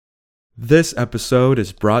This episode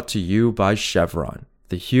is brought to you by Chevron,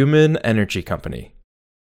 the human energy company.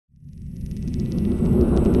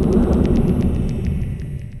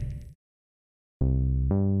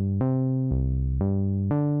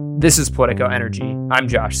 This is Politico Energy. I'm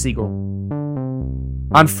Josh Siegel.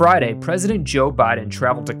 On Friday, President Joe Biden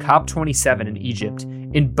traveled to COP27 in Egypt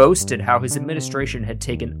and boasted how his administration had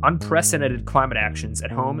taken unprecedented climate actions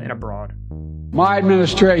at home and abroad. My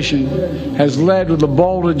administration has led with a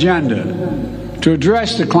bold agenda to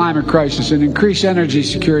address the climate crisis and increase energy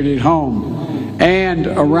security at home and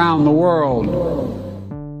around the world.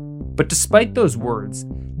 But despite those words,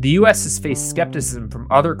 the U.S. has faced skepticism from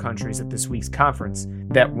other countries at this week's conference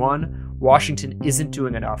that 1, Washington isn't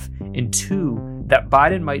doing enough, and 2, that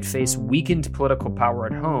Biden might face weakened political power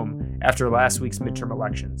at home after last week's midterm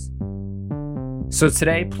elections. So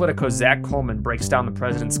today, Politico's Zach Coleman breaks down the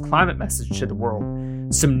president's climate message to the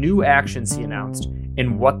world, some new actions he announced,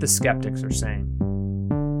 and what the skeptics are saying.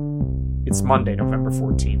 It's Monday, November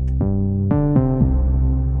 14th.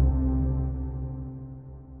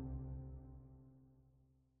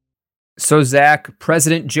 So Zach,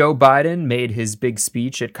 President Joe Biden made his big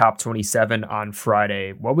speech at COP27 on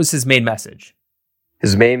Friday. What was his main message?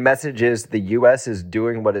 His main message is the U.S. is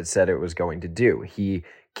doing what it said it was going to do. He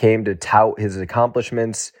came to tout his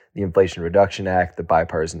accomplishments, the Inflation Reduction Act, the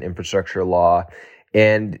bipartisan infrastructure law,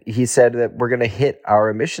 and he said that we're going to hit our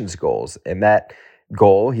emissions goals. And that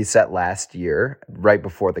goal he set last year, right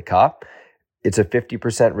before the COP, it's a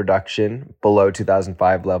 50% reduction below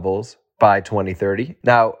 2005 levels by 2030.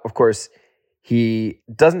 Now, of course, he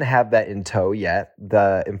doesn't have that in tow yet.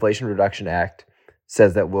 The Inflation Reduction Act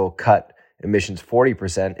says that we'll cut emissions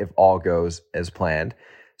 40% if all goes as planned.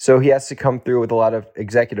 So he has to come through with a lot of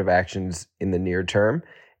executive actions in the near term.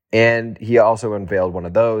 And he also unveiled one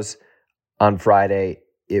of those on Friday.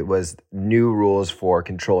 It was new rules for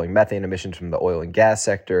controlling methane emissions from the oil and gas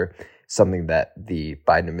sector, something that the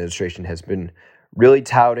Biden administration has been really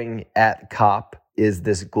touting at COP, is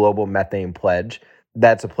this global methane pledge.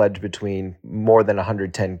 That's a pledge between more than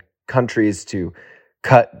 110 countries to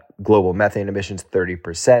cut global methane emissions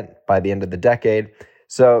 30% by the end of the decade.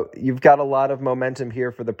 So you've got a lot of momentum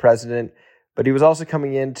here for the president, but he was also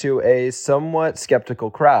coming into a somewhat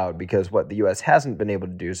skeptical crowd because what the U.S. hasn't been able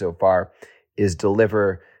to do so far is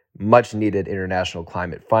deliver much needed international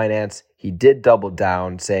climate finance. He did double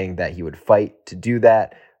down, saying that he would fight to do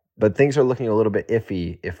that, but things are looking a little bit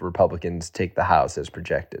iffy if Republicans take the House as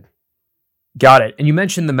projected. Got it. And you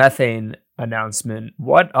mentioned the methane announcement.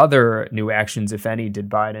 What other new actions, if any, did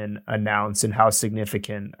Biden announce, and how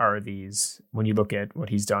significant are these when you look at what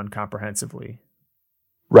he's done comprehensively?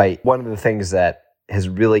 Right. One of the things that has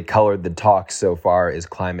really colored the talk so far is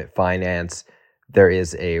climate finance. There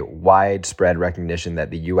is a widespread recognition that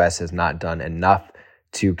the U.S. has not done enough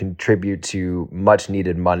to contribute to much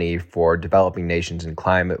needed money for developing nations and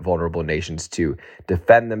climate vulnerable nations to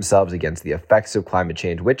defend themselves against the effects of climate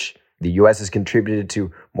change, which the U.S. has contributed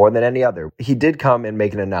to more than any other. He did come and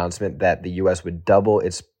make an announcement that the U.S. would double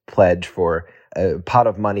its pledge for a pot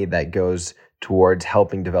of money that goes towards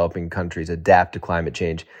helping developing countries adapt to climate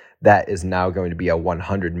change. That is now going to be a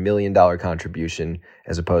 $100 million contribution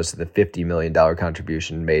as opposed to the $50 million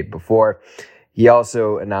contribution made before. He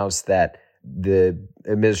also announced that the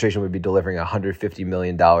administration would be delivering $150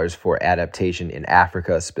 million for adaptation in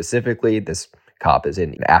Africa specifically. This COP is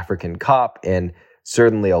an African COP, and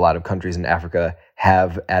certainly a lot of countries in Africa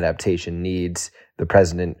have adaptation needs. The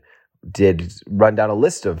president did run down a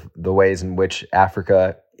list of the ways in which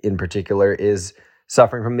Africa in particular is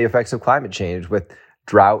suffering from the effects of climate change, with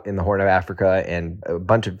drought in the Horn of Africa and a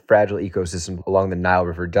bunch of fragile ecosystems along the Nile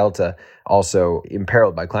River Delta also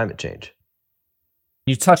imperiled by climate change.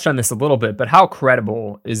 You touched on this a little bit, but how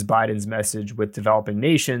credible is Biden's message with developing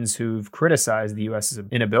nations who've criticized the U.S.'s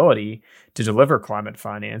inability to deliver climate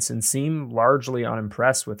finance and seem largely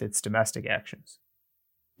unimpressed with its domestic actions?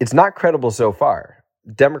 It's not credible so far.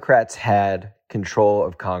 Democrats had control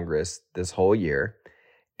of Congress this whole year,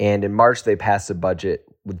 and in March they passed a budget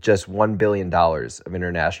with just $1 billion of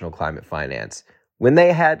international climate finance when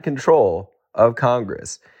they had control of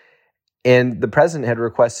Congress. And the president had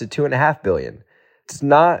requested $2.5 billion. It's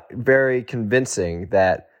not very convincing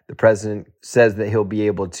that the president says that he'll be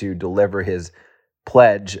able to deliver his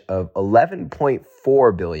pledge of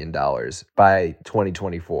 $11.4 billion by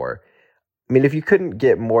 2024. I mean, if you couldn't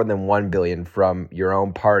get more than $1 billion from your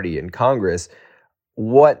own party in Congress,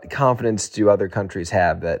 what confidence do other countries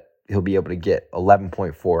have that he'll be able to get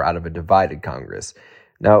 11.4 out of a divided Congress?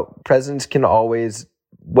 Now, presidents can always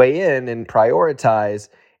weigh in and prioritize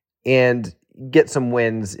and get some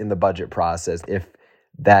wins in the budget process if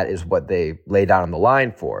that is what they lay down on the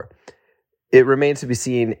line for. It remains to be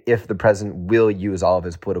seen if the president will use all of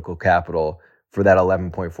his political capital for that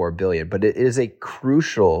 $11.4 billion. But it is a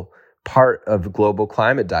crucial part of global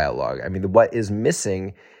climate dialogue. I mean, what is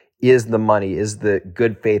missing is the money, is the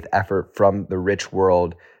good faith effort from the rich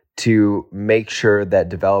world to make sure that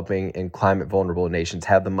developing and climate vulnerable nations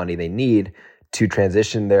have the money they need to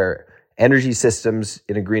transition their energy systems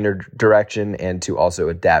in a greener direction and to also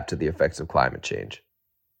adapt to the effects of climate change.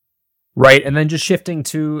 Right. And then just shifting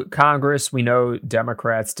to Congress, we know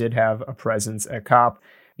Democrats did have a presence at COP.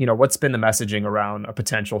 What's been the messaging around a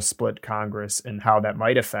potential split Congress and how that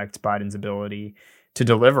might affect Biden's ability to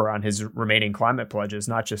deliver on his remaining climate pledges,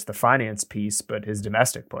 not just the finance piece, but his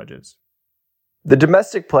domestic pledges? The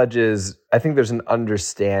domestic pledges, I think there's an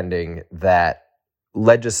understanding that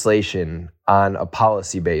legislation on a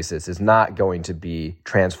policy basis is not going to be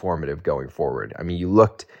transformative going forward. I mean, you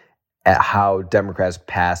looked at how Democrats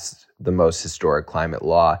passed the most historic climate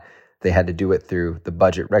law. They had to do it through the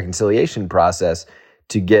budget reconciliation process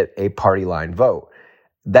to get a party line vote.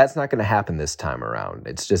 That's not going to happen this time around.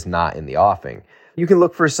 It's just not in the offing. You can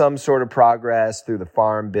look for some sort of progress through the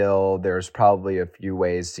Farm Bill. There's probably a few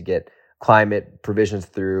ways to get climate provisions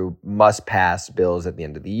through must-pass bills at the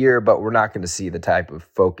end of the year, but we're not going to see the type of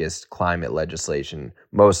focused climate legislation,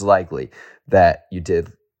 most likely, that you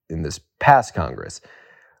did in this past Congress.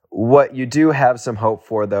 What you do have some hope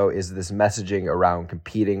for, though, is this messaging around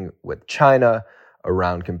competing with China,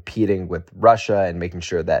 around competing with Russia, and making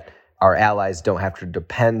sure that our allies don't have to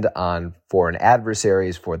depend on foreign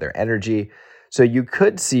adversaries for their energy. So you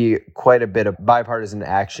could see quite a bit of bipartisan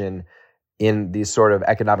action in the sort of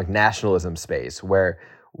economic nationalism space where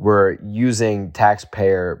we're using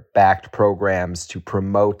taxpayer-backed programs to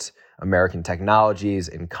promote American technologies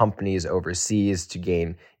and companies overseas to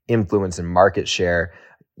gain influence and market share.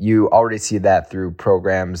 You already see that through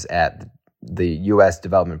programs at the U.S.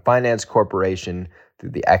 Development Finance Corporation,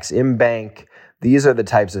 through the Ex-Im Bank. These are the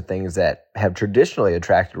types of things that have traditionally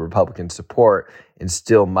attracted Republican support and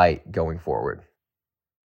still might going forward.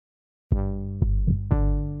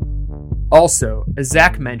 Also, as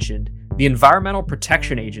Zach mentioned, the Environmental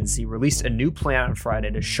Protection Agency released a new plan on Friday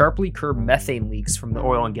to sharply curb methane leaks from the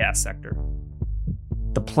oil and gas sector.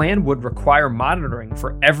 The plan would require monitoring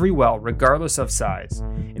for every well, regardless of size,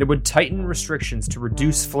 and it would tighten restrictions to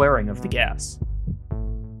reduce flaring of the gas.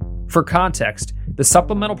 For context, the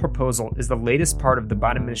supplemental proposal is the latest part of the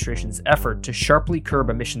Biden administration's effort to sharply curb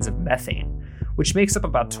emissions of methane, which makes up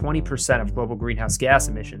about 20% of global greenhouse gas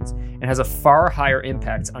emissions and has a far higher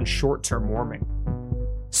impact on short-term warming.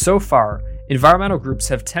 So far, environmental groups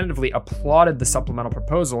have tentatively applauded the supplemental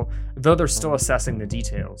proposal, though they're still assessing the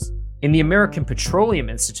details. And the American Petroleum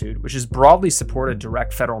Institute, which has broadly supported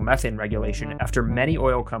direct federal methane regulation after many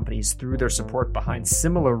oil companies threw their support behind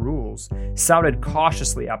similar rules, sounded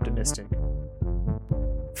cautiously optimistic.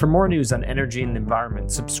 For more news on energy and the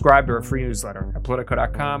environment, subscribe to our free newsletter at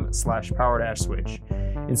politico.com/power-switch,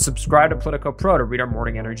 and subscribe to Politico Pro to read our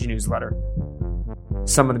morning energy newsletter.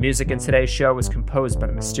 Some of the music in today's show was composed by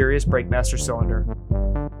the mysterious Breakmaster Cylinder.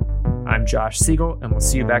 I'm Josh Siegel, and we'll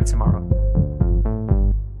see you back tomorrow.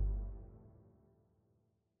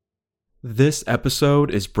 This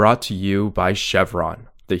episode is brought to you by Chevron,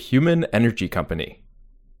 the human energy company.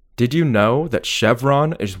 Did you know that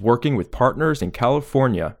Chevron is working with partners in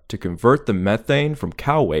California to convert the methane from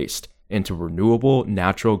cow waste into renewable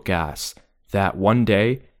natural gas that one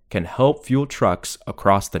day can help fuel trucks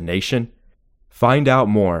across the nation? Find out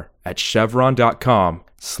more at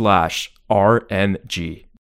chevron.com/RNG.